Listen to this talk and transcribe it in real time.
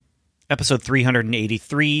episode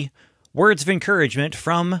 383, Words of Encouragement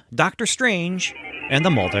from Doctor Strange and the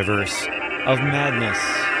Multiverse of Madness.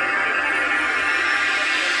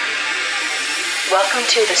 Welcome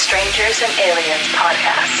to the Strangers and Aliens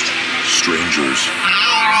podcast. Strangers.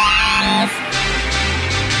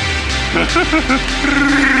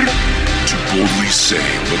 To boldly say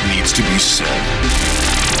what needs to be said.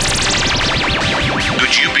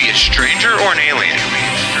 Would you be a stranger or an alien?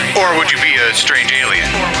 Or would you be a strange alien?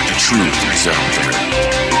 The truth is out there.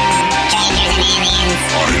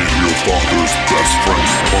 I am your father's best friend,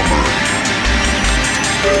 Plumber.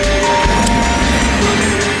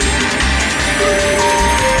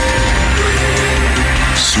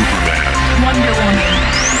 Superman. Wonder Woman.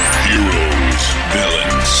 Heroes.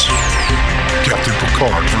 Villains. Captain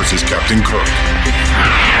Picard versus Captain Kirk.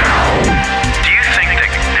 Do you think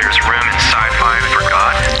that there's room in sci-fi for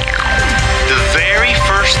God? The very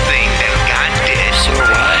first thing that God did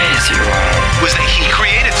was that he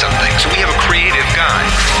created something. So we have a creative God.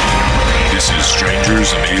 This is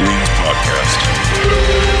Strangers and Aliens podcast.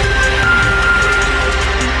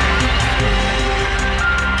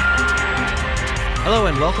 Hello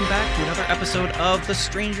and welcome back to another episode of the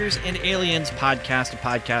Strangers and Aliens podcast, a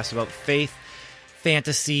podcast about faith,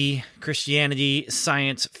 fantasy, Christianity,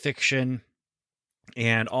 science fiction,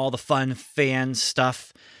 and all the fun fan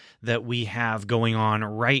stuff that we have going on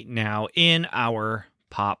right now in our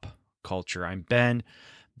pop culture. I'm Ben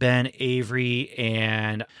Avery,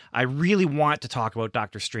 and I really want to talk about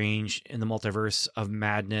Doctor Strange in the Multiverse of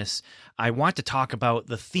Madness. I want to talk about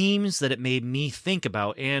the themes that it made me think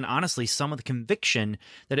about, and honestly, some of the conviction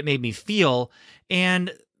that it made me feel,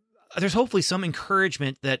 and there's hopefully some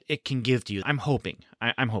encouragement that it can give to you. I'm hoping.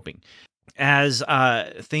 As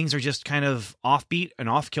things are just kind of offbeat and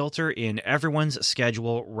off-kilter in everyone's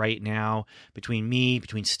schedule right now, between me,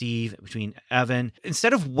 between Steve, between Evan.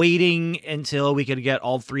 Instead of waiting until we could get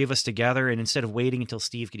all three of us together, and instead of waiting until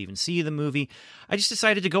Steve could even see the movie, I just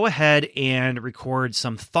decided to go ahead and record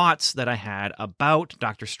some thoughts that I had about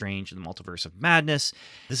Doctor Strange and the Multiverse of Madness.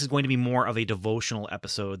 This is going to be more of a devotional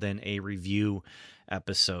episode than a review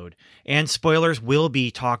episode, and spoilers will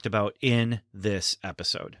be talked about in this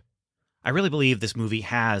episode. I really believe this movie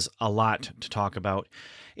has a lot to talk about,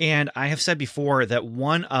 and I have said before that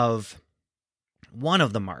one of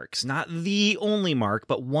the marks, not the only mark,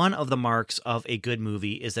 but one of the marks of a good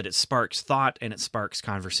movie is that it sparks thought and it sparks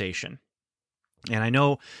conversation. And I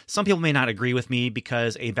know some people may not agree with me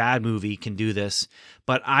because a bad movie can do this,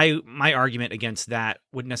 but my argument against that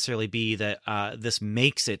wouldn't necessarily be that this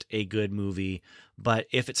makes it a good movie, but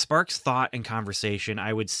if it sparks thought and conversation,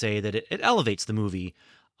 I would say that it elevates the movie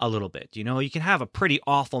a little bit. You know, you can have a pretty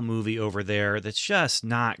awful movie over there that's just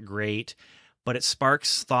not great, but it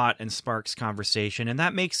sparks thought and sparks conversation, and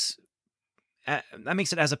that makes it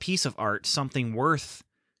as a piece of art something worth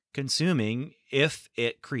consuming if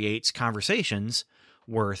it creates conversations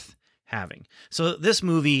worth having. So this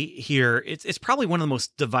movie here, it's probably one of the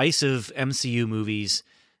most divisive MCU movies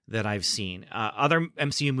that I've seen. Other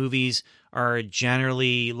MCU movies are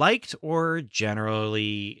generally liked or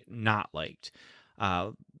generally not liked.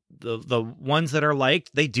 The ones that are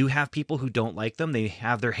liked, they do have people who don't like them. They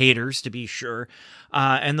have their haters, to be sure.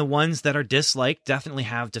 And the ones that are disliked definitely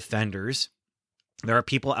have defenders. There are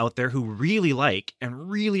people out there who really like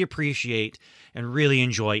and really appreciate and really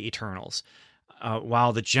enjoy Eternals.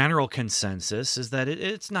 While the general consensus is that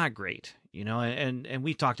it's not great. You know, and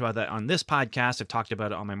we talked about that on this podcast. I've talked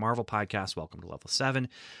about it on my Marvel podcast, Welcome to Level 7.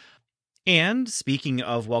 And speaking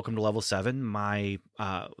of Welcome to Level 7, my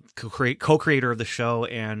co-creator of the show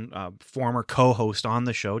and former co-host on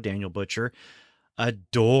the show, Daniel Butcher,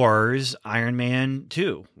 adores Iron Man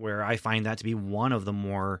 2, where I find that to be one of the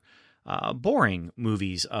more boring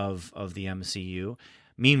movies of the MCU.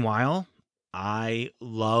 Meanwhile, I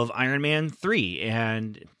love Iron Man 3,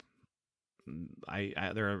 and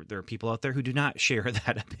there are people out there who do not share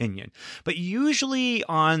that opinion. But usually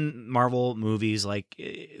on Marvel movies like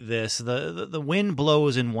this, the wind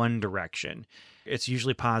blows in one direction. It's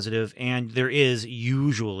usually positive, and there is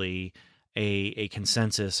usually a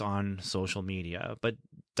consensus on social media. But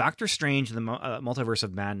Doctor Strange and the Multiverse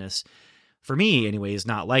of Madness, for me anyway, is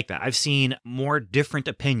not like that. I've seen more different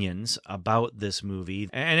opinions about this movie,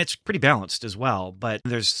 and it's pretty balanced as well. But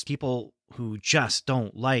there's people who just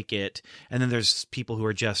don't like it, and then there's people who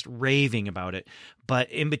are just raving about it. But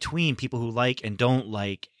in between people who like and don't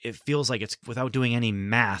like, it feels like it's, without doing any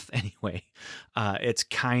math anyway, it's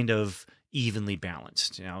kind of evenly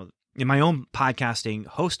balanced. You know, in my own podcasting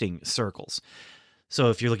hosting circles. So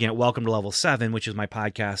if you're looking at Welcome to Level 7, which is my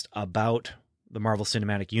podcast about the Marvel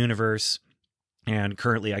Cinematic Universe, and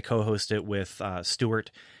currently I co-host it with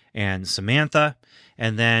Stuart and Samantha.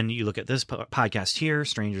 And then you look at this podcast here,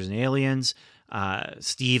 Strangers and Aliens.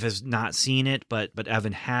 Steve has not seen it, but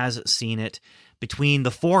Evan has seen it. Between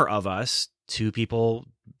the four of us, 2 people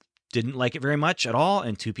didn't like it very much at all,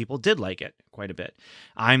 and 2 people did like it quite a bit.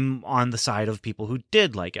 I'm on the side of people who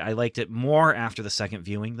did like it. I liked it more after the second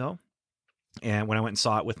viewing, though, and when I went and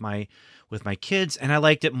saw it with my kids, and I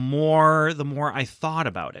liked it more the more I thought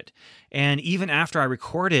about it. And even after I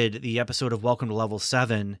recorded the episode of Welcome to Level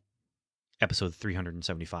 7, episode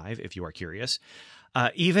 375, if you are curious,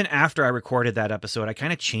 even after I recorded that episode, I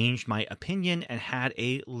kind of changed my opinion and had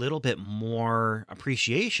a little bit more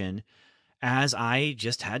appreciation as I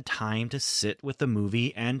just had time to sit with the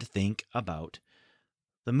movie and think about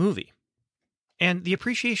the movie. And the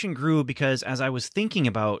appreciation grew because as I was thinking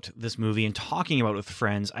about this movie and talking about it with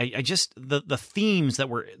friends, I just, the themes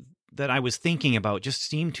that I was thinking about just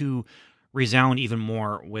seemed to resound even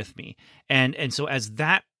more with me. And so as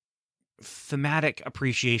that thematic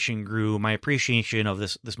appreciation grew, my appreciation of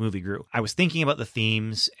this movie grew. I was thinking about the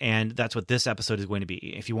themes, and that's what this episode is going to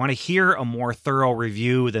be. If you want to hear a more thorough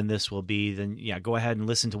review than this will be, then yeah, go ahead and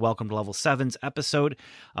listen to Welcome to Level 7's episode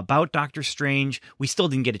about Doctor Strange. We still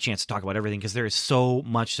didn't get a chance to talk about everything because there is so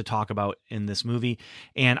much to talk about in this movie.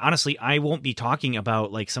 And honestly, I won't be talking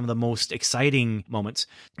about like some of the most exciting moments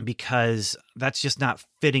because that's just not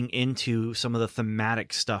fitting into some of the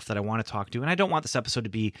thematic stuff that I want to talk to. And I don't want this episode to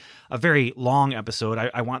be a very long episode.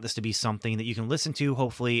 I want this to be something that you can listen to,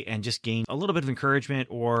 hopefully, and just gain a little bit of encouragement,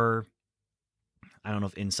 or I don't know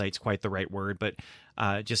if insight's quite the right word, but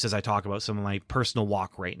just as I talk about some of my personal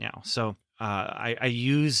walk right now. So I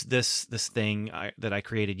use this thing that I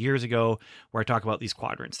created years ago where I talk about these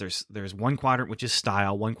quadrants. There's one quadrant which is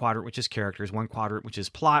style, one quadrant which is characters, one quadrant which is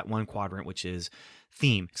plot, one quadrant which is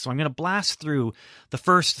theme. So I'm going to blast through the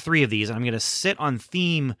first 3 of these, and I'm going to sit on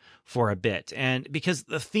theme for a bit. And because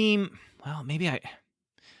the theme, well,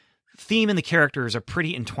 theme and the characters are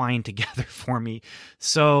pretty entwined together for me.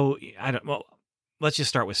 So let's just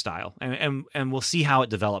start with style, and we'll see how it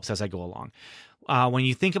develops as I go along. When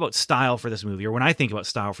you think about style for this movie, or when I think about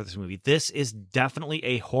style for this movie, this is definitely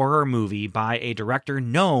a horror movie by a director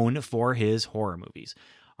known for his horror movies.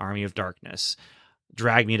 Army of Darkness,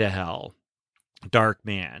 Drag Me to Hell,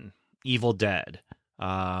 Darkman, Evil Dead.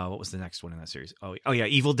 What was the next one in that series? Oh yeah,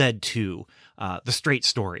 Evil Dead 2, The Straight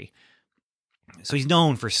Story. So he's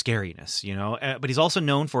known for scariness, but he's also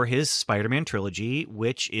known for his Spider-Man trilogy,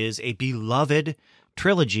 which is a beloved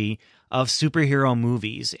trilogy of superhero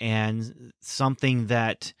movies and something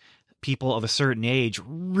that people of a certain age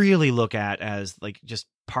really look at as like just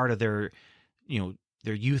part of their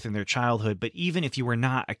youth and their childhood. But even if you were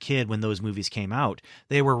not a kid when those movies came out,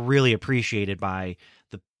 they were really appreciated by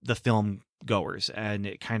the film goers, and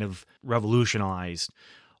it kind of revolutionized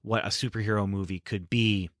what a superhero movie could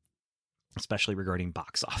be, especially regarding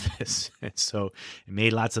box office. And so it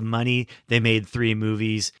made lots of money. They made 3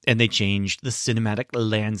 movies, and they changed the cinematic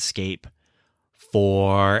landscape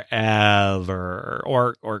forever,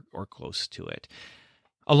 or close to it,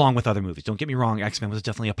 along with other movies. Don't get me wrong, X-Men was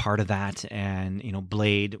definitely a part of that, and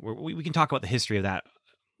Blade. We can talk about the history of that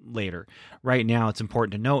later. Right now, it's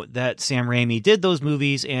important to note that Sam Raimi did those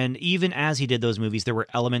movies, and even as he did those movies, there were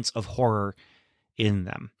elements of horror in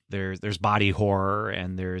them. There's body horror,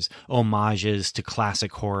 and there's homages to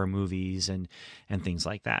classic horror movies and things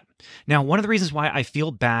like that. Now, one of the reasons why I feel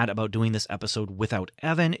bad about doing this episode without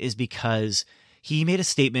Evan is because he made a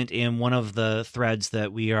statement in one of the threads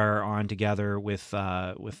that we are on together with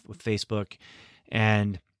Facebook,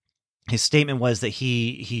 and his statement was that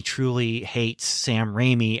he truly hates Sam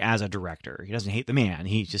Raimi as a director. He doesn't hate the man;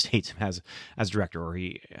 he just hates him as a director. Or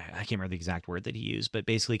I can't remember the exact word that he used, but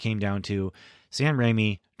basically came down to Sam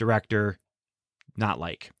Raimi, director, not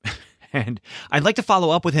like. And I'd like to follow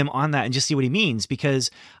up with him on that and just see what he means, because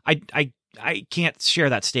I can't share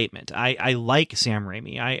that statement. I like Sam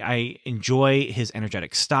Raimi. I enjoy his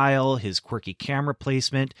energetic style, his quirky camera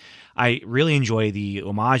placement. I really enjoy the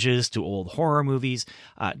homages to old horror movies.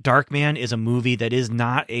 Darkman is a movie that is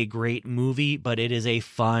not a great movie, but it is a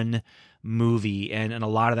fun movie. And a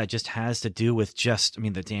lot of that just has to do with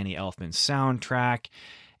the Danny Elfman soundtrack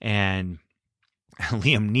and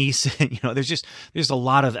Liam Neeson. There's a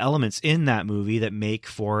lot of elements in that movie that make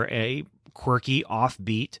for a quirky,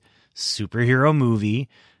 offbeat superhero movie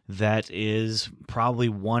that is probably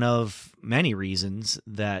one of many reasons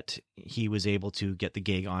that he was able to get the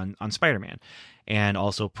gig on Spider-Man, and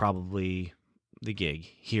also probably the gig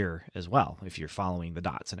here as well, if you're following the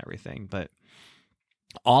dots and everything. But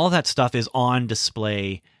all of that stuff is on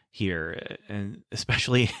display here, and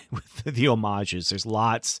especially with the homages. There's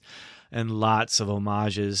lots and lots of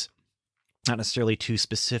homages not necessarily to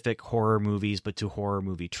specific horror movies, but to horror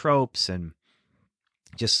movie tropes and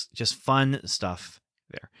just fun stuff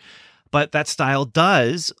there. But that style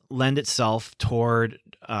does lend itself toward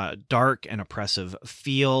dark and oppressive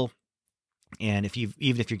feel. And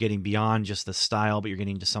even if you're getting beyond just the style, but you're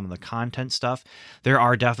getting to some of the content stuff, there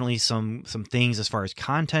are definitely some things as far as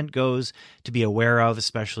content goes to be aware of,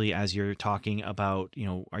 especially as you're talking about,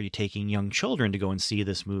 are you taking young children to go and see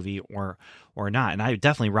this movie or not? And I would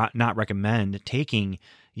definitely not recommend taking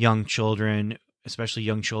young children, especially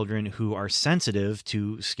young children who are sensitive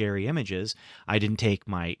to scary images. I didn't take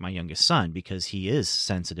my youngest son because he is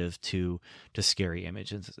sensitive to scary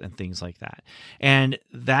images and things like that. And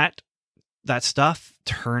that stuff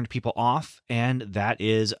turned people off, and that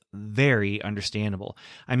is very understandable.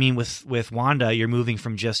 I mean, with Wanda, you're moving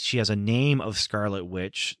from just she has a name of Scarlet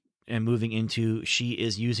Witch and moving into she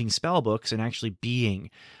is using spell books and actually being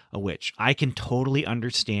a witch. I can totally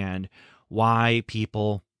understand why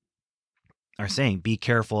people are saying be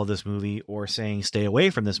careful of this movie, or saying stay away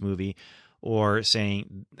from this movie, or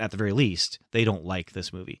saying at the very least they don't like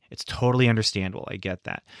this movie. It's totally understandable. I get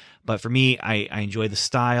that. But for me, I enjoy the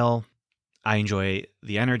style. I enjoy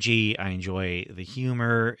the energy, I enjoy the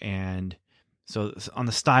humor, and so on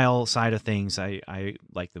the style side of things, I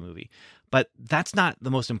like the movie. But that's not the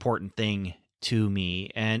most important thing to me,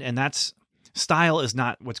 and that's style is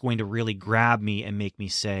not what's going to really grab me and make me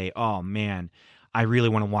say, oh man, I really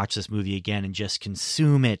want to watch this movie again and just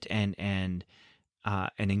consume it and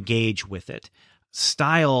engage with it.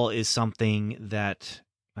 Style is something that,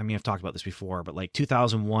 I mean, I've talked about this before, but like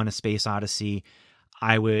 2001: A Space Odyssey,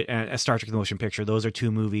 a Star Trek: The Motion Picture, those are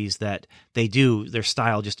two movies that their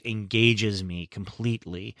style just engages me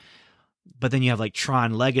completely. But then you have like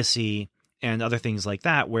Tron Legacy and other things like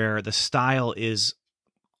that, where the style is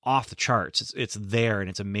off the charts. It's there and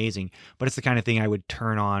it's amazing, but it's the kind of thing I would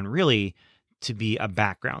turn on really to be a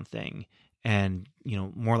background thing, and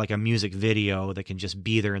more like a music video that can just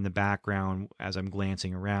be there in the background as I'm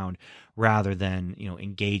glancing around, rather than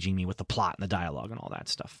engaging me with the plot and the dialogue and all that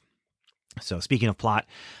stuff. So speaking of plot,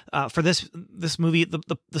 for this movie,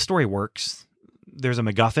 the story works. There's a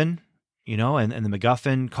MacGuffin, and the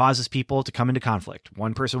MacGuffin causes people to come into conflict.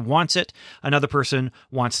 One person wants it, another person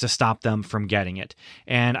wants to stop them from getting it.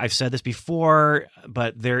 And I've said this before,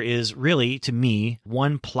 but there is really, to me,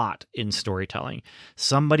 one plot in storytelling.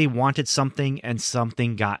 Somebody wanted something and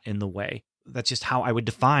something got in the way. That's just how I would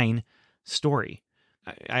define story.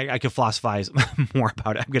 I could philosophize more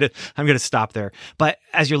about it. I'm gonna stop there. But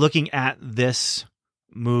as you're looking at this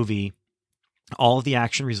movie, all of the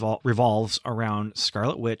action revolves around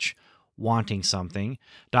Scarlet Witch wanting something,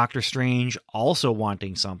 Doctor Strange also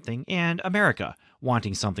wanting something, and America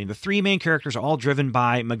wanting something. The three main characters are all driven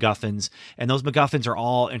by MacGuffins, and those MacGuffins are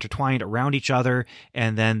all intertwined around each other,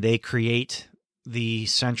 and then they create the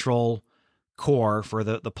central core for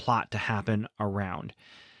the plot to happen around.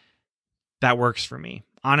 That works for me.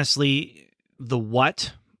 Honestly, the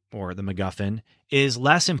what, or the MacGuffin, is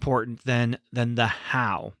less important than the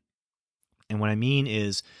how. And what I mean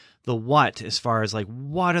is the what, as far as like,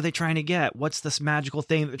 what are they trying to get? What's this magical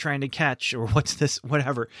thing that they're trying to catch? Or what's this,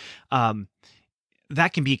 whatever.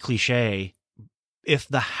 That can be cliche if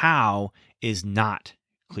the how is not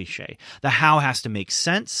cliche. The how has to make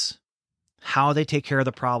sense. How they take care of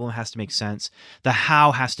the problem has to make sense. The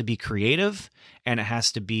how has to be creative, and it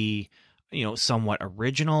has to be somewhat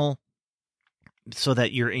original, so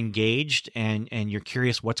that you're engaged and you're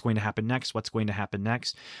curious what's going to happen next.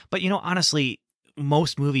 But honestly,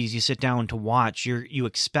 most movies you sit down to watch, you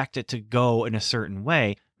expect it to go in a certain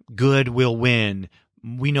way. Good will win.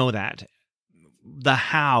 We know that. The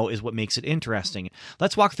how is what makes it interesting.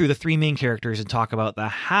 Let's walk through the three main characters and talk about the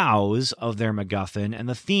hows of their MacGuffin and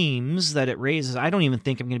the themes that it raises. I don't even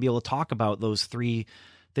think I'm going to be able to talk about those three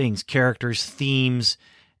things: characters, themes,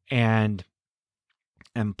 and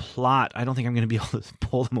plot. I don't think I'm going to be able to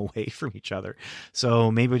pull them away from each other.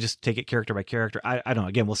 So maybe we'll just take it character by character. I don't know.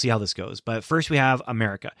 Again, we'll see how this goes. But first we have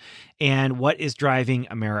America. And what is driving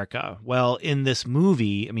America? Well, in this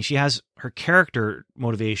movie, I mean, she has her character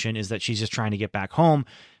motivation is that she's just trying to get back home,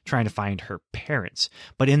 trying to find her parents.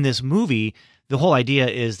 But in this movie, the whole idea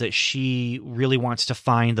is that she really wants to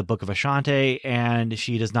find the Book of Ashante, and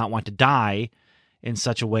she does not want to die in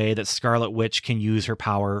such a way that Scarlet Witch can use her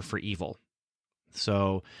power for evil.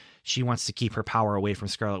 So she wants to keep her power away from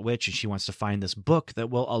Scarlet Witch, and she wants to find this book that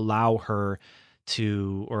will allow her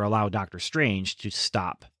to, or allow Doctor Strange to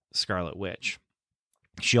stop Scarlet Witch.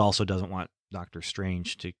 She also doesn't want Doctor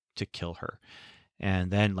Strange to kill her.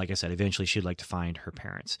 And then, like I said, eventually she'd like to find her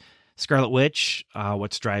parents. Scarlet Witch,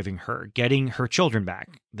 what's driving her? Getting her children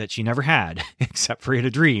back that she never had, except for in a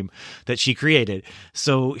dream that she created.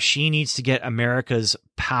 So she needs to get America's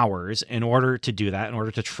powers in order to do that, in order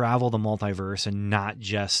to travel the multiverse and not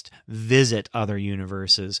just visit other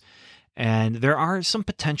universes. And there are some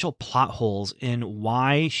potential plot holes in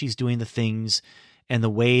why she's doing the things and the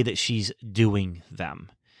way that she's doing them.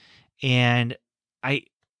 And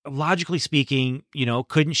logically speaking,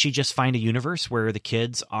 couldn't she just find a universe where the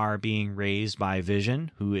kids are being raised by Vision,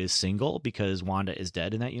 who is single because Wanda is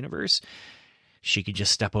dead in that universe? She could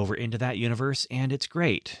just step over into that universe and it's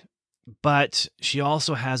great. But she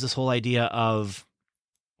also has this whole idea of,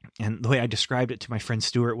 and the way I described it to my friend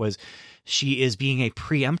Stuart was, she is being a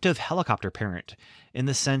preemptive helicopter parent, in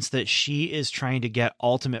the sense that she is trying to get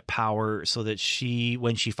ultimate power so that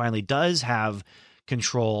when she finally does have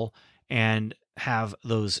control and have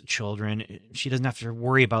those children, she doesn't have to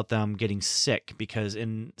worry about them getting sick, because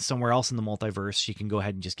in somewhere else in the multiverse, she can go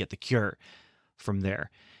ahead and just get the cure from there.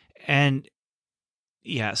 And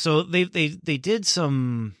yeah, so they did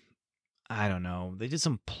some, I don't know, they did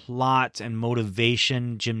some plot and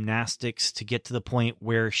motivation gymnastics to get to the point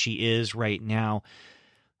where she is right now.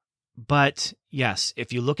 But yes,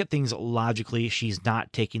 if you look at things logically, she's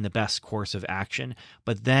not taking the best course of action.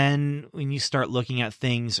 But then when you start looking at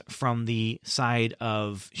things from the side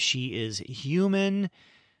of she is human,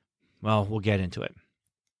 well, we'll get into it.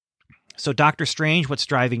 So Doctor Strange, what's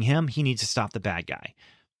driving him? He needs to stop the bad guy,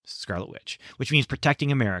 Scarlet Witch, which means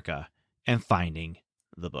protecting America and finding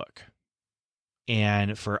the book.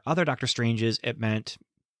 And for other Doctor Stranges, it meant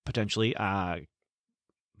potentially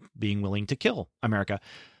being willing to kill America,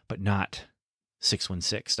 but not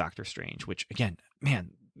 616 Doctor Strange, which again,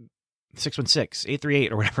 man, 616,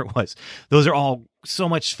 838, or whatever it was. Those are all so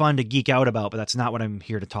much fun to geek out about, but that's not what I'm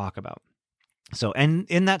here to talk about. So, and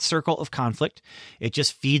in that circle of conflict, it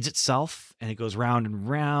just feeds itself and it goes round and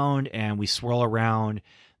round, and we swirl around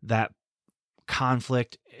that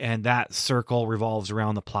conflict, and that circle revolves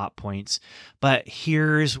around the plot points. But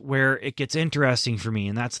here's where it gets interesting for me,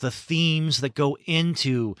 and that's the themes that go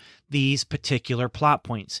into these particular plot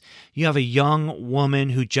points. You have a young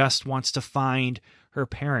woman who just wants to find her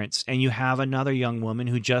parents, and you have another young woman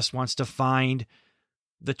who just wants to find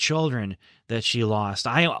the children that she lost.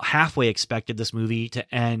 I halfway expected this movie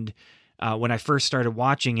to end when I first started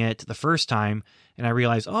watching it the first time, and I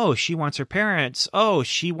realized, oh, she wants her parents. Oh,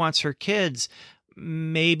 she wants her kids.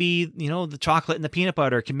 Maybe, the chocolate and the peanut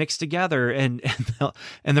butter can mix together, and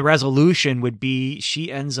the resolution would be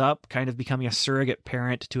she ends up kind of becoming a surrogate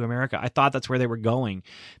parent to America. I thought that's where they were going,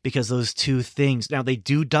 because those two things, now they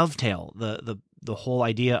do dovetail. The whole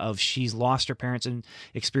idea of she's lost her parents and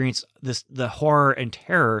experienced the horror and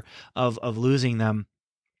terror of losing them.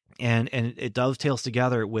 And it dovetails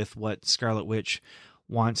together with what Scarlet Witch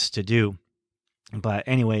wants to do. But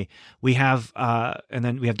anyway, we have, and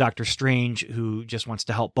then we have Doctor Strange, who just wants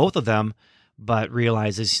to help both of them, but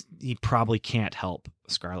realizes he probably can't help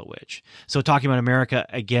Scarlet Witch. So talking about America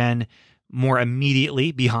again, more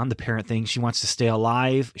immediately beyond the parent thing, she wants to stay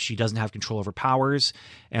alive. She doesn't have control over powers.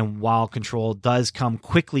 And while control does come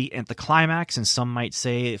quickly at the climax, and some might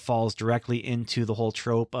say it falls directly into the whole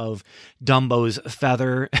trope of Dumbo's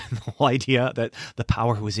feather, the whole idea that the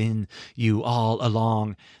power was in you all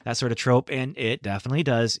along, that sort of trope. And it definitely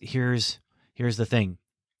does. Here's the thing.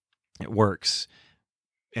 It works.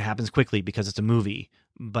 It happens quickly because it's a movie,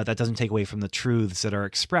 but that doesn't take away from the truths that are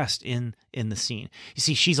expressed in the scene. You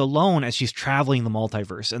see, she's alone as she's traveling the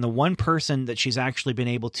multiverse, and the one person that she's actually been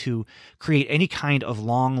able to create any kind of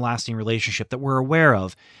long-lasting relationship that we're aware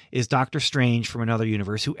of is Doctor Strange from another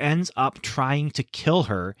universe, who ends up trying to kill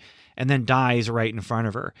her and then dies right in front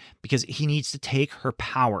of her because he needs to take her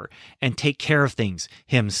power and take care of things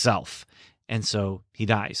himself. And so he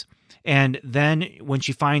dies. And then when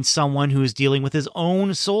she finds someone who is dealing with his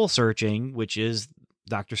own soul searching, which is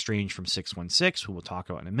Doctor Strange from 616, who we'll talk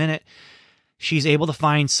about in a minute, she's able to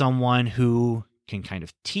find someone who can kind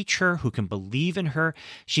of teach her, who can believe in her.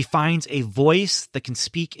 She finds a voice that can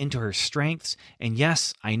speak into her strengths. And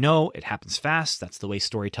yes, I know it happens fast. That's the way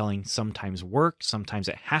storytelling sometimes works. Sometimes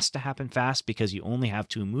it has to happen fast because you only have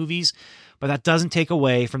 2 movies. But that doesn't take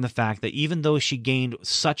away from the fact that even though she gained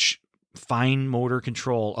such fine motor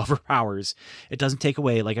control of her powers, it doesn't take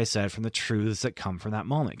away, like I said, from the truths that come from that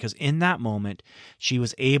moment. Because in that moment, she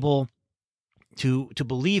was able to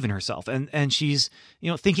believe in herself, and she's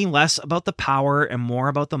thinking less about the power and more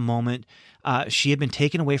about the moment. She had been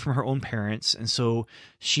taken away from her own parents, and so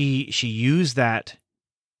she used that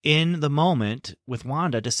in the moment with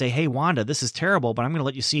Wanda to say, "Hey, Wanda, this is terrible, but I'm going to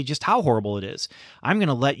let you see just how horrible it is. I'm going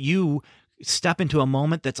to let you step into a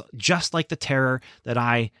moment that's just like the terror that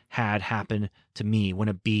I had happen to me when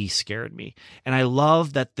a bee scared me. And I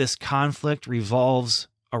love that this conflict revolves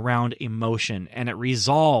around emotion, and it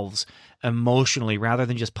resolves emotionally rather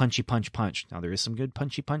than just punchy punch punch. Now there is some good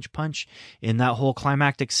punchy punch punch in that whole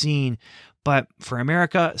climactic scene, but for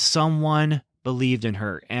America, someone believed in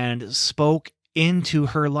her and spoke into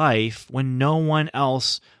her life when no one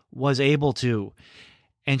else was able to.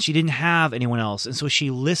 And she didn't have anyone else. And so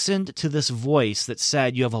she listened to this voice that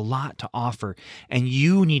said, you have a lot to offer and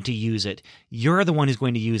you need to use it. You're the one who's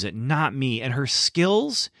going to use it, not me. And her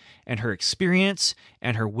skills and her experience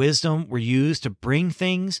and her wisdom were used to bring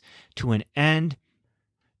things to an end.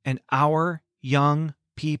 And our young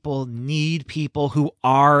people need people who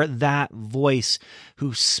are that voice,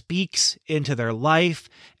 who speaks into their life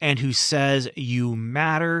and who says, you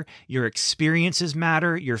matter, your experiences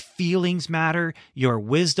matter, your feelings matter, your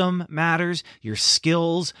wisdom matters, your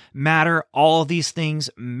skills matter, all these things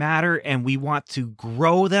matter, and we want to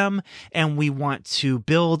grow them, and we want to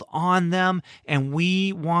build on them, and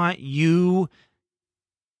we want you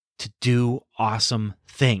to do awesome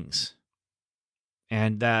things.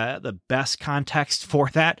 And the best context for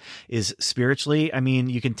that is spiritually. I mean,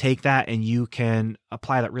 you can take that and you can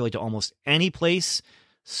apply that really to almost any place,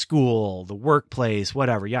 school, the workplace,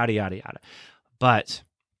 whatever, yada, yada, yada. But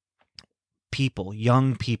people,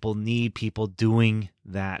 young people need people doing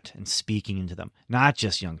that and speaking into them. Not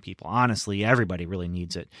just young people. Honestly, everybody really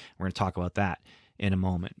needs it. We're going to talk about that in a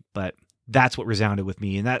moment. But that's what resounded with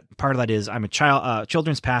me. And that part of that is I'm a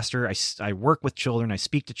children's pastor. I work with children. I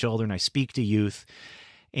speak to children. I speak to youth.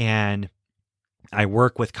 And I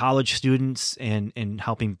work with college students and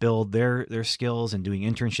helping build their skills and doing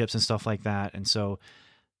internships and stuff like that. And so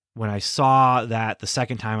when I saw that the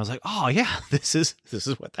second time, I was like, oh yeah, this is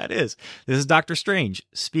what that is. This is Dr. Strange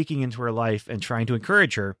speaking into her life and trying to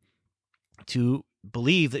encourage her to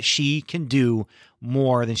believe that she can do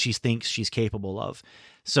more than she thinks she's capable of.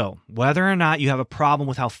 So whether or not you have a problem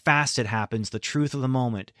with how fast it happens, the truth of the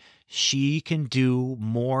moment, she can do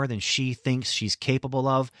more than she thinks she's capable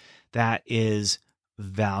of. That is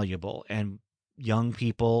valuable. And young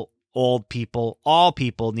people, old people, all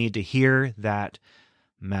people need to hear that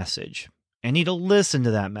message and need to listen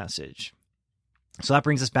to that message. So that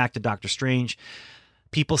brings us back to Doctor Strange.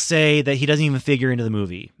 People say that he doesn't even figure into the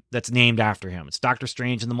movie that's named after him. It's Doctor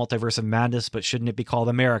Strange in the Multiverse of Madness, but shouldn't it be called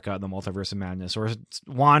America, the Multiverse of Madness, or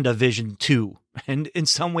WandaVision 2? And in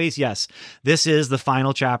some ways, yes, this is the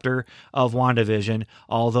final chapter of WandaVision,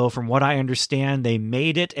 although from what I understand, they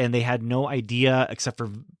made it and they had no idea except for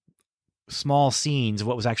small scenes of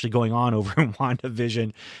what was actually going on over in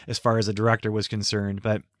WandaVision as far as the director was concerned.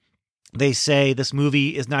 But they say this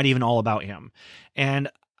movie is not even all about him. And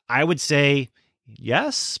I would say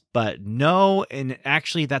yes, but no. And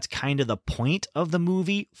actually, that's kind of the point of the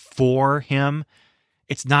movie for him.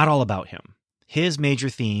 It's not all about him. His major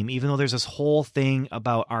theme, even though there's this whole thing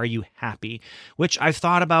about are you happy, which I've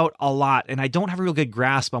thought about a lot, and I don't have a real good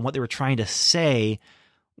grasp on what they were trying to say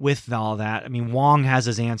with all that. I mean, Wong has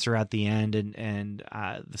his answer at the end, and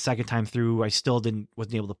the second time through, I still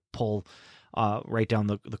wasn't able to pull right down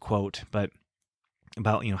the quote, but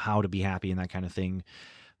about, how to be happy and that kind of thing.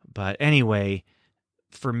 But anyway,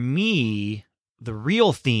 for me, the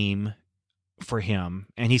real theme for him,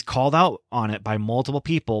 and he's called out on it by multiple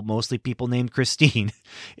people, mostly people named Christine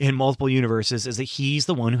in multiple universes, is that he's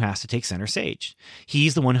the one who has to take center stage.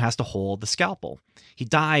 He's the one who has to hold the scalpel. He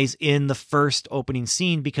dies in the first opening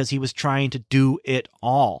scene because he was trying to do it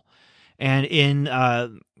all. And in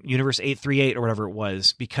Universe 838 or whatever it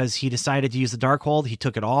was, because he decided to use the Darkhold, he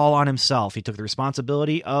took it all on himself. He took the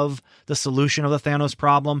responsibility of the solution of the Thanos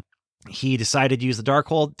problem. He decided to use the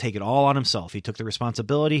Darkhold, take it all on himself. He took the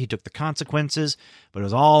responsibility, he took the consequences, but it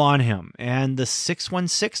was all on him. And the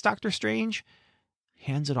 616 Doctor Strange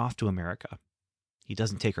hands it off to America. He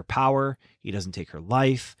doesn't take her power, he doesn't take her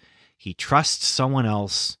life. He trusts someone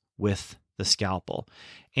else with the scalpel.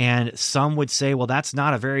 And some would say, well, that's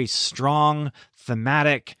not a very strong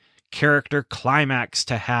thematic character climax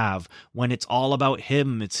to have when it's all about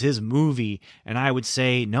him. It's his movie. And I would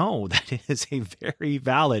say, no, that is a very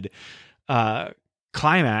valid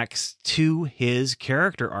climax to his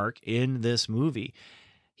character arc in this movie.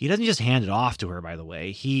 He doesn't just hand it off to her, by the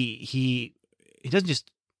way. He doesn't just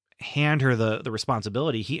hand her the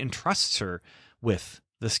responsibility. He entrusts her with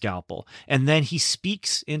the scalpel. And then he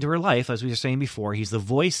speaks into her life, as we were saying before. He's the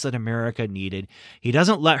voice that America needed. He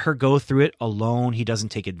doesn't let her go through it alone. He doesn't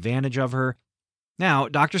take advantage of her. Now,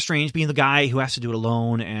 Doctor Strange being the guy who has to do it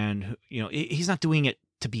alone, and he's not doing it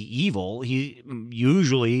to be evil. He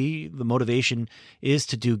usually the motivation is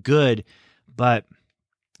to do good, but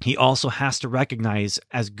he also has to recognize,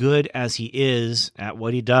 as good as he is at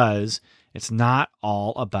what he does, it's not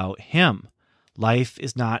all about him. Life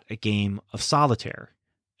is not a game of solitaire,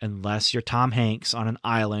 unless you're Tom Hanks on an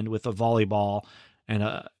island with a volleyball,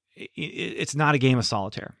 and it's not a game of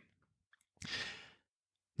solitaire.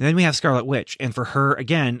 And then we have Scarlet Witch, and for her,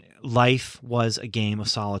 again, life was a game of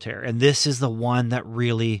solitaire. And this is the one that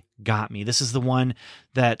really got me. This is the one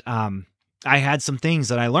that I had some things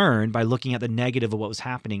that I learned by looking at the negative of what was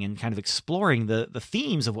happening and kind of exploring the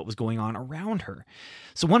themes of what was going on around her.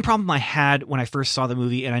 So one problem I had when I first saw the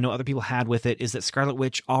movie, and I know other people had with it, is that Scarlet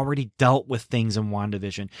Witch already dealt with things in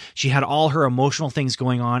WandaVision. She had all her emotional things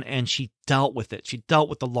going on, and she dealt with it. She dealt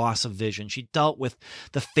with the loss of Vision. She dealt with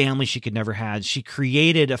the family she could never have. She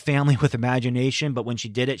created a family with imagination, but when she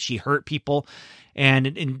did it, she hurt people,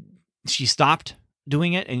 and she stopped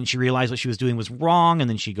doing it, and she realized what she was doing was wrong, and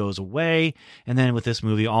then she goes away. And then with this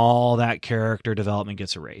movie, all that character development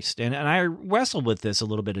gets erased. And I wrestled with this a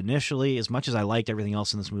little bit initially. As much as I liked everything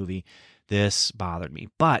else in this movie, this bothered me.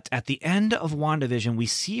 But at the end of WandaVision, we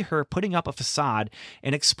see her putting up a facade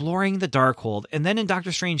and exploring the Darkhold. And then in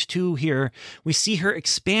Doctor Strange 2 here, we see her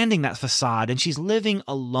expanding that facade, and she's living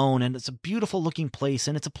alone, and it's a beautiful looking place,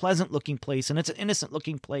 and it's a pleasant looking place, and it's an innocent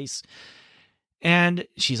looking place. And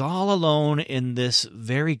she's all alone in this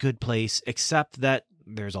very good place, except that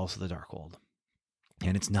there's also the Darkhold,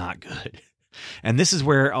 and it's not good. And this is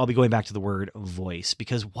where I'll be going back to the word voice,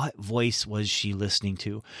 because what voice was she listening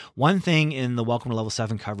to? One thing in the Welcome to Level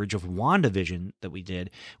 7 coverage of WandaVision that we did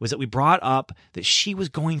was that we brought up that she was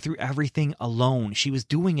going through everything alone. She was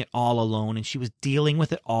doing it all alone, and she was dealing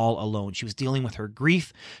with it all alone. She was dealing with her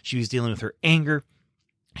grief. She was dealing with her anger.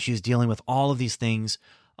 She was dealing with all of these things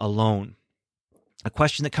alone. A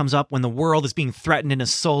question that comes up when the world is being threatened in a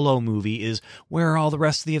solo movie is, where are all the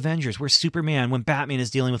rest of the Avengers? Where's Superman when Batman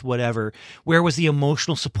is dealing with whatever? Where was the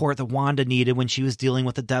emotional support that Wanda needed when she was dealing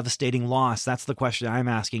with the devastating loss? That's the question I'm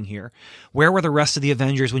asking here. Where were the rest of the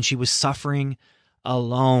Avengers when she was suffering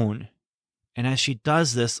alone? And as she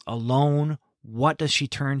does this alone, what does she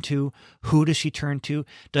turn to? Who does she turn to?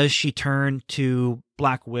 Does she turn to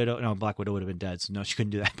Black Widow? No, Black Widow would have been dead, so no, she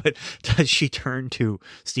couldn't do that. But does she turn to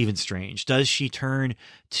Stephen Strange? Does she turn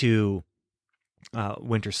to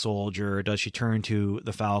Winter Soldier? Does she turn to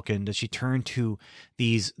the Falcon? Does she turn to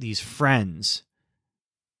these friends?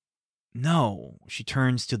 No, she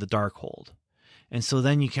turns to the Darkhold. And so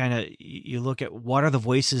then you look at what are the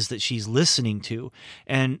voices that she's listening to,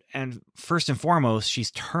 and first and foremost,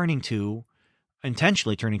 she's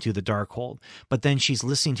intentionally turning to the Darkhold, but then she's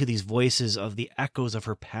listening to these voices of the echoes of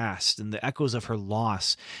her past and the echoes of her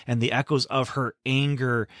loss and the echoes of her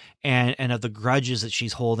anger and of the grudges that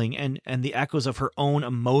she's holding and the echoes of her own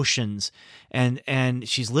emotions. And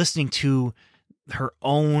she's listening to her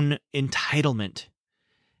own entitlement,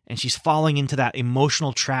 and she's falling into that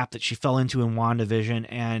emotional trap that she fell into in WandaVision.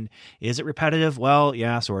 And is it repetitive? Well,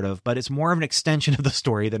 yeah, sort of, but it's more of an extension of the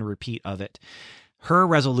story than a repeat of it. Her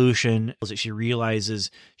resolution is that she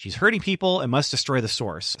realizes she's hurting people and must destroy the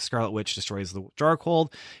source. Scarlet Witch destroys the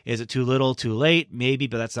Darkhold. Is it too little, too late? Maybe,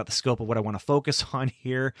 but that's not the scope of what I want to focus on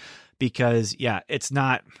here. Because, yeah, it's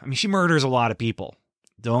not... I mean, she murders a lot of people.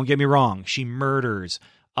 Don't get me wrong. She murders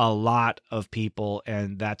a lot of people,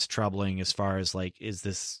 and that's troubling as far as, like, does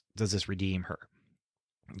this redeem her?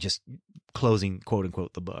 Just closing,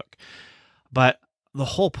 quote-unquote, the book. But the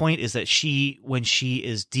whole point is that when she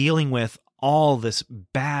is dealing with all this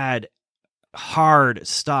bad, hard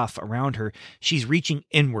stuff around her, she's reaching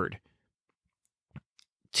inward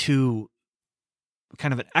to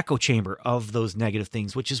kind of an echo chamber of those negative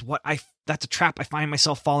things, which is that's a trap I find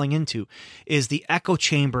myself falling into, is the echo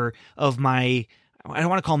chamber of I don't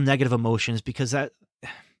want to call them negative emotions, because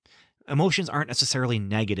emotions aren't necessarily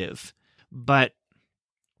negative, but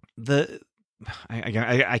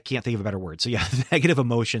I can't think of a better word. So yeah, negative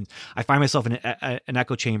emotions. I find myself in an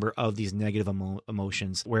echo chamber of these negative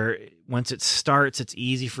emotions, where once it starts, it's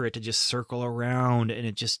easy for it to just circle around, and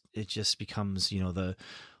it just becomes,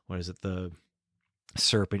 the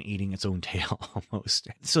serpent eating its own tail almost.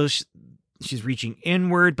 So she's reaching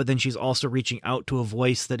inward, but then she's also reaching out to a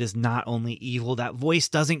voice that is not only evil. That voice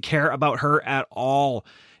doesn't care about her at all.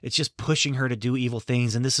 It's just pushing her to do evil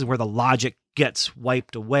things. And this is where the logic gets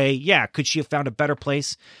wiped away. Yeah, could she have found a better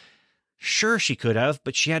place? Sure, she could have,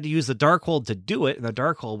 but she had to use the Darkhold to do it. And the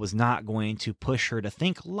Darkhold was not going to push her to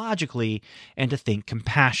think logically and to think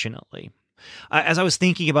compassionately. As I was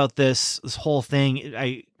thinking about this whole thing,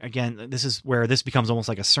 this is where this becomes almost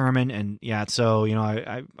like a sermon. And yeah, so,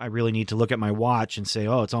 I really need to look at my watch and say,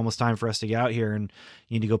 oh, it's almost time for us to get out here and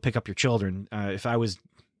you need to go pick up your children. If I was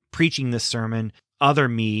preaching this sermon, other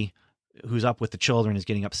me who's up with the children is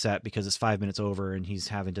getting upset because it's 5 minutes over and he's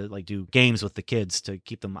having to like do games with the kids to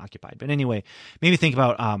keep them occupied. But anyway, maybe think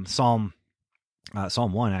about Psalm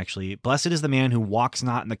 1, actually. Blessed is the man who walks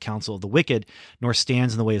not in the counsel of the wicked, nor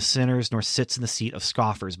stands in the way of sinners, nor sits in the seat of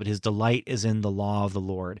scoffers, but his delight is in the law of the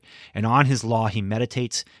Lord, and on his law he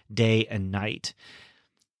meditates day and night.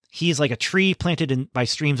 He is like a tree planted by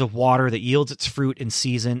streams of water that yields its fruit in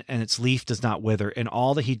season, and its leaf does not wither. In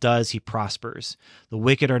all that he does, he prospers. The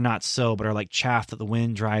wicked are not so, but are like chaff that the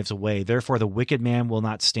wind drives away. Therefore the wicked man will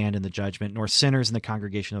not stand in the judgment, nor sinners in the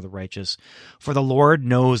congregation of the righteous. For the Lord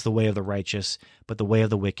knows the way of the righteous, but the way of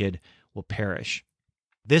the wicked will perish.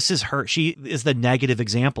 This is her. She is the negative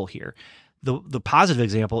example here. The positive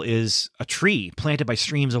example is a tree planted by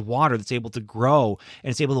streams of water that's able to grow and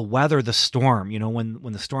it's able to weather the storm. You know, when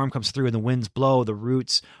the storm comes through and the winds blow, the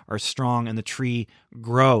roots are strong and the tree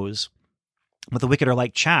grows. But the wicked are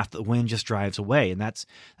like chaff, the wind just drives away. And that's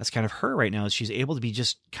kind of her right now, is she's able to be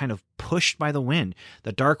just kind of pushed by the wind.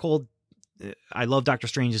 The Darkhold, I love Dr.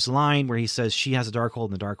 Strange's line where he says she has a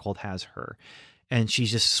Darkhold and the Darkhold has her. And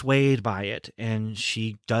she's just swayed by it, and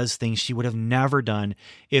she does things she would have never done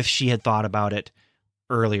if she had thought about it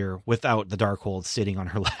earlier without the Darkhold sitting on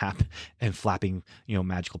her lap and flapping,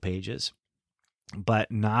 magical pages.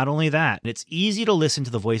 But not only that, it's easy to listen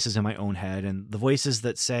to the voices in my own head and the voices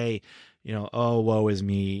that say, oh, woe is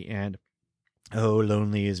me, and oh,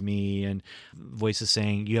 lonely is me, and voices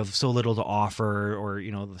saying you have so little to offer, or,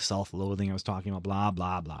 the self-loathing I was talking about, blah,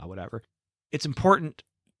 blah, blah, whatever. It's important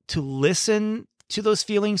to listen to those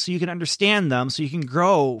feelings so you can understand them, so you can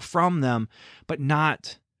grow from them, but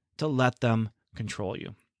not to let them control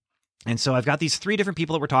you. And so I've got these 3 different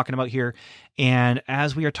people that we're talking about here. And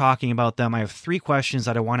as we are talking about them, I have 3 questions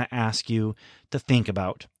that I want to ask you to think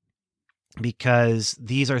about, because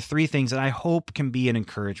these are 3 things that I hope can be an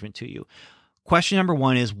encouragement to you. Question number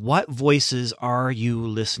 1 is, what voices are you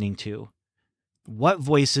listening to? What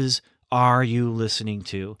voices are you listening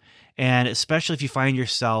to? And especially if you find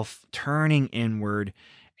yourself turning inward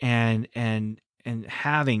and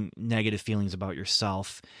having negative feelings about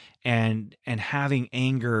yourself and having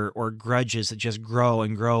anger or grudges that just grow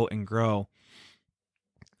and grow and grow,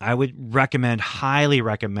 I would highly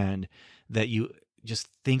recommend that you just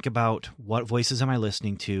think about, what voices am I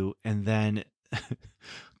listening to, and then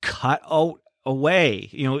cut out away.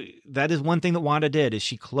 That is one thing that Wanda did, is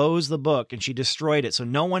she closed the book and she destroyed it. So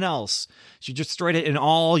no one else, she destroyed it in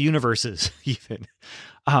all universes even.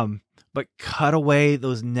 But cut away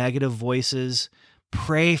those negative voices,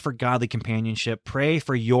 pray for godly companionship, pray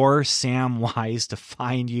for your Samwise to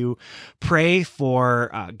find you, pray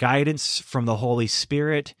for guidance from the Holy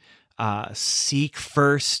Spirit, seek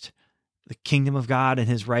first the kingdom of God and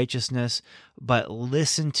his righteousness, but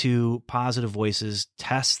listen to positive voices,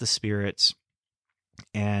 test the spirits,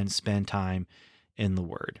 and spend time in the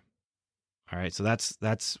Word. All right, so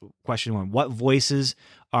that's question 1. What voices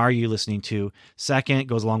are you listening to? Second,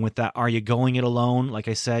 goes along with that, are you going it alone? Like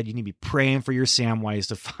I said, you need to be praying for your Samwise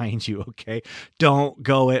to find you, okay? Don't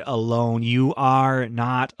go it alone. You are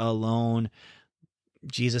not alone.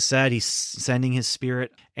 Jesus said he's sending his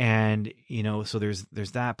Spirit, and so there's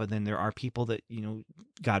that, but then there are people that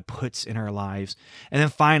God puts in our lives. And then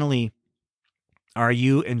finally, are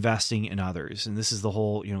you investing in others? And this is the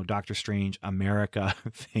whole, Doctor Strange America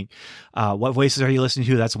thing. What voices are you listening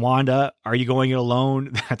to? That's Wanda. Are you going it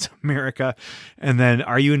alone? That's America. And then,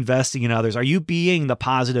 are you investing in others? Are you being the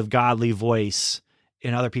positive, godly voice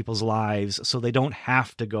in other people's lives so they don't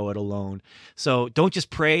have to go it alone? So don't just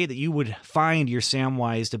pray that you would find your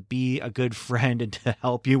Samwise to be a good friend and to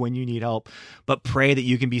help you when you need help, but pray that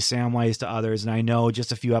you can be Samwise to others. And I know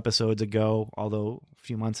just a few episodes ago, although a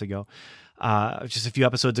few months ago,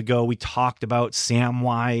 we talked about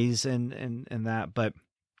Samwise and that, but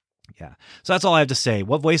yeah. So that's all I have to say.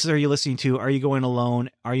 What voices are you listening to? Are you going alone?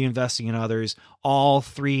 Are you investing in others? All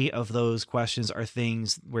 3 of those questions are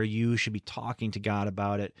things where you should be talking to God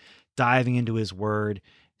about it, diving into his Word,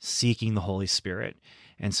 seeking the Holy Spirit.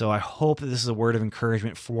 And so I hope that this is a word of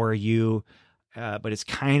encouragement for you, but it's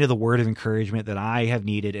kind of the word of encouragement that I have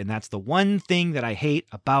needed. And that's the one thing that I hate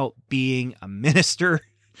about being a minister.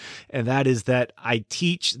 And that is that I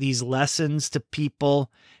teach these lessons to people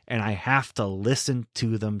and I have to listen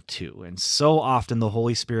to them too. And so often the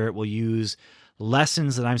Holy Spirit will use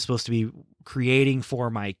lessons that I'm supposed to be creating for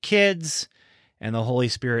my kids. And the Holy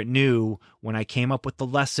Spirit knew when I came up with the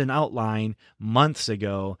lesson outline months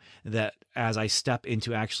ago that as I step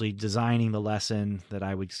into actually designing the lesson, that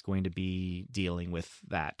I was going to be dealing with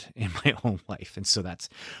that in my own life. And so that's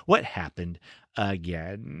what happened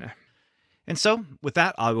again. And so with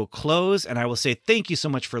that, I will close and I will say thank you so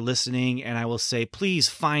much for listening. And I will say, please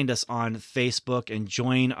find us on Facebook and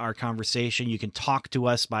join our conversation. You can talk to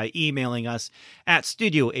us by emailing us at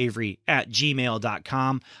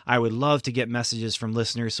studioavery@gmail.com. I would love to get messages from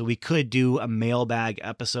listeners, so we could do a mailbag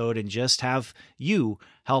episode and just have you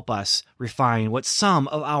help us refine what some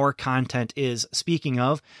of our content is. Speaking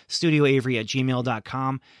of,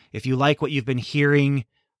 studioavery@gmail.com. If you like what you've been hearing,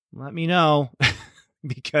 let me know.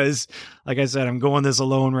 Because, like I said, I'm going this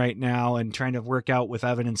alone right now and trying to work out with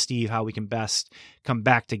Evan and Steve how we can best come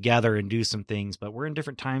back together and do some things. But we're in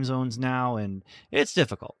different time zones now, and it's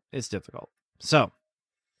difficult. It's difficult. So,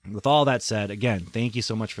 with all that said, again, thank you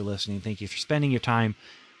so much for listening. Thank you for spending your time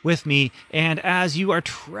with me. And as you are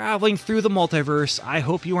traveling through the multiverse, I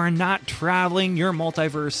hope you are not traveling your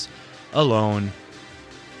multiverse alone.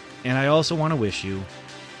 And I also want to wish you,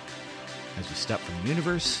 as you step from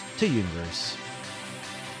universe to universe,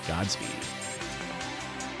 Godspeed.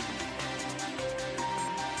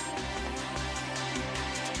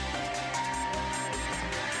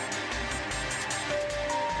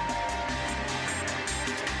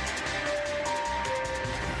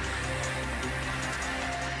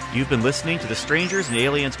 You've been listening to the Strangers and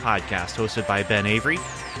Aliens podcast, hosted by Ben Avery,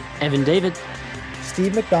 Evan David,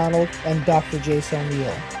 Steve McDonald, and Dr. Jason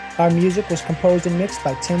O'Neill. Our music was composed and mixed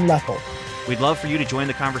by Tim Leffel. We'd love for you to join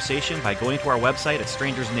the conversation by going to our website at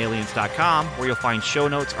strangersandaliens.com, where you'll find show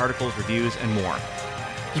notes, articles, reviews, and more.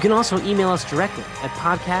 You can also email us directly at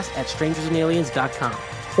podcast@strangersandaliens.com.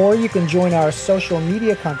 Or you can join our social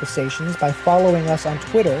media conversations by following us on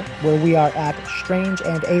Twitter, where we are at Strange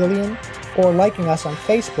and Alien, or liking us on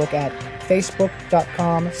Facebook at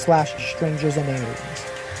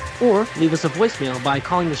facebook.com/strangersandaliens. Or leave us a voicemail by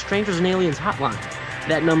calling the Strangers and Aliens hotline.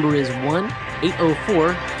 That number is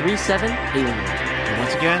 1-804-37-ALIEN. And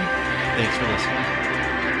once again, thanks for listening.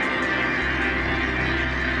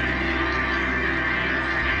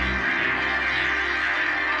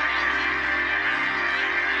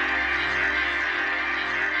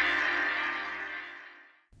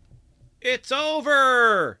 It's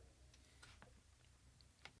over!